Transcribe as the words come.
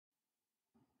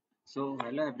So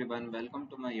hello everyone, welcome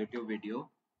to my YouTube video.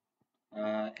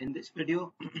 In this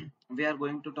video, we are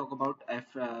going to talk about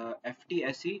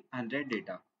FTSE 100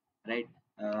 data, right?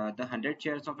 The 100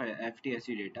 shares of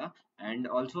FTSE data, and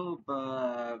also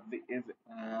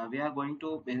we are going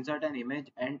to insert an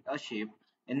image and a shape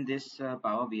in this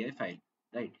Power BI file,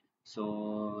 right?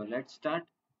 So let's start.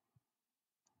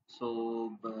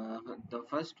 So the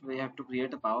first we have to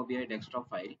create a Power BI desktop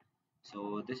file.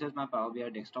 So this is my Power BI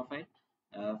desktop file.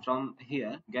 From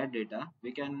here, get data.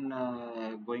 We can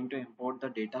going to import the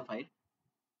data file,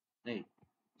 right?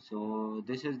 So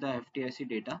this is the FTSE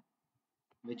data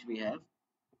which we have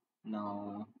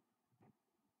now.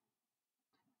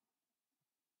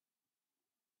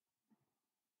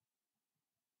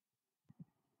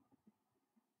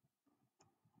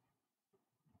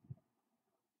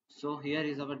 So here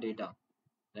is our data,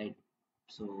 right?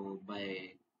 So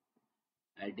by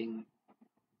adding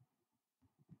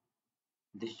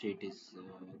this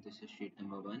is sheet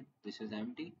number one. This is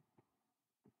empty,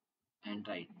 and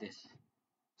right this.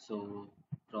 So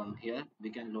from here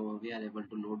we are able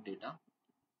to load data.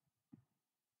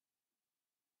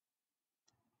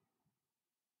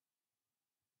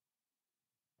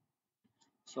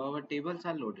 So our tables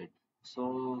are loaded.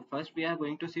 So first we are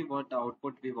going to see what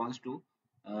output we want to.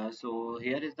 So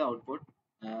here is the output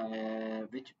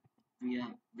which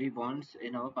we want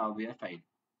in our Power BI file.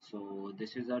 So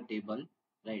this is a table,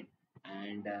 right?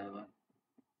 And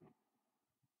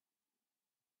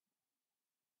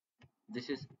this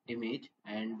is image,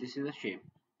 and this is a shape,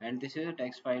 and this is a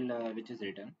text file which is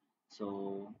written.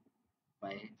 So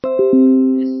by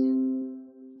this,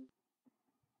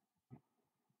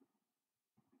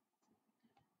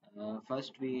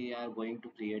 first we are going to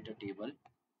create a table.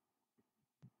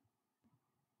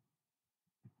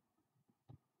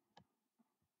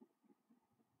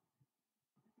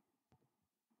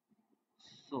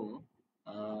 So,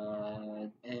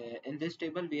 in this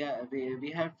table, we have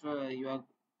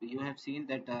you have seen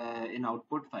that in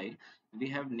output file we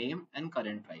have name and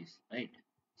current price, right?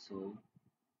 So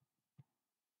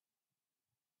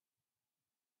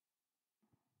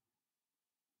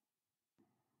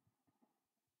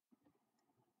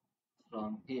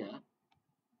from here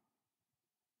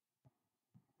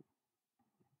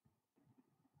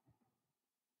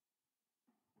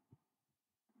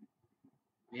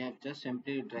we have just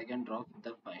simply drag and drop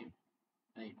the file,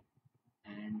 right?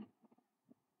 And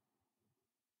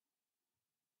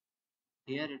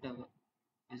here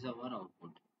is our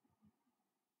output.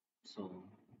 So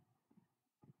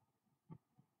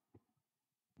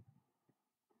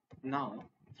now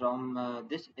from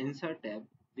this insert tab,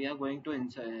 we are going to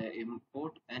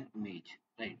import an image,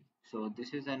 right? So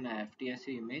this is an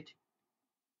FTSE image.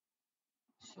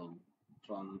 So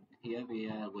from here we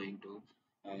are going to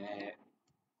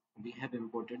we have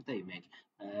imported the image.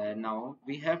 Now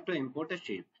we have to import a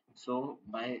shape. So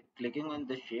by clicking on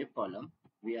the shape column,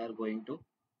 we are going to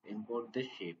import this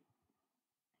shape.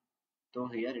 So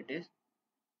here it is.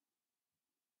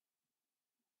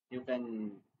 You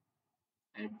can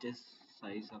adjust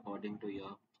size according to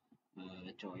your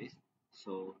choice.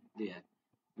 So there.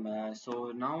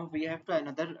 So now we have to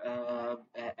another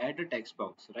add a text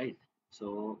box, right?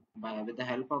 So with the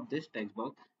help of this text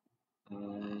box,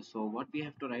 so what we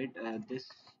have to write, this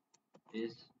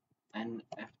is an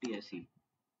FTSE,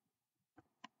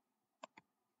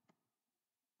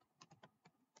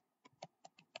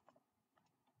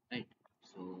 right?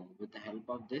 So with the help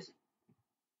of this,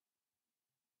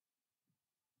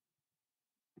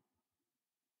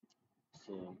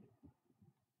 so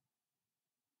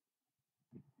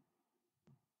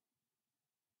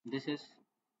this is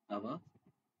our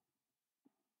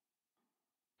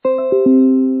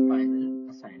final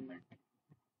assignment,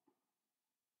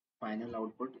 final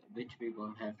output which we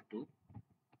going have to,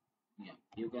 yeah,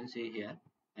 you can see here,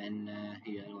 and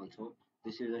here also.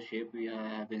 This is a shape we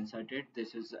have inserted.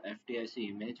 This is FTSE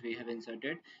image we have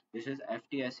inserted. This is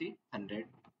FTSE 100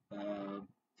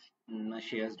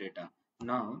 shares data.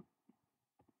 Now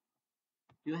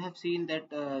you have seen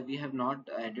that we have not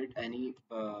added any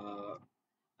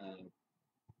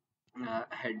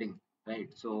heading, right?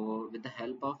 So with the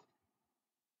help of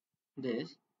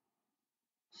this,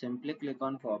 simply click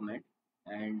on format,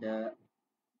 and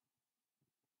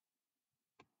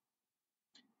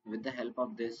with the help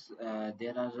of this,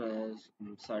 there are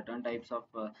certain types of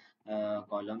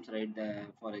columns, right?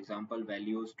 For example,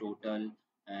 values, total,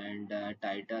 and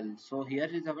title. So here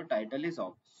is our title is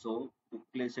off, so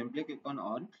simply click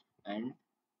on and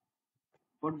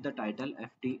put the title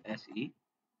FTSE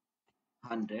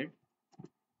 100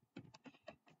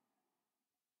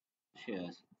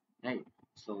 shares, right?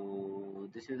 So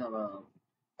this is our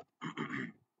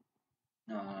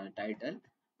title,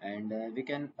 and we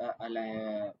can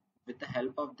align with the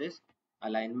help of this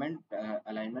alignment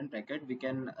bracket. We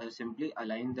can simply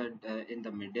align that in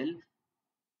the middle,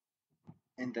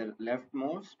 in the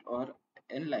leftmost, or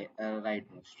in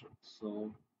rightmost.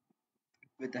 So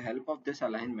with the help of this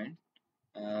alignment,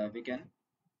 we can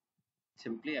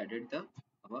simply edit the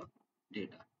our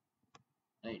data,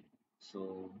 right?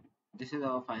 So this is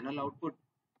our final output.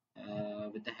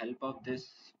 With the help of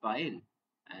this file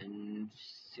and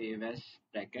save as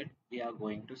bracket, we are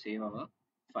going to save our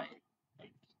file,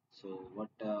 right? So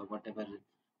whatever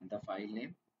the file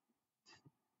name,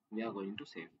 we are going to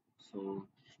save. So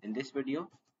in this video,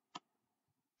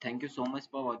 thank you so much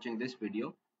for watching this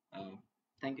video. uh,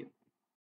 Thank you.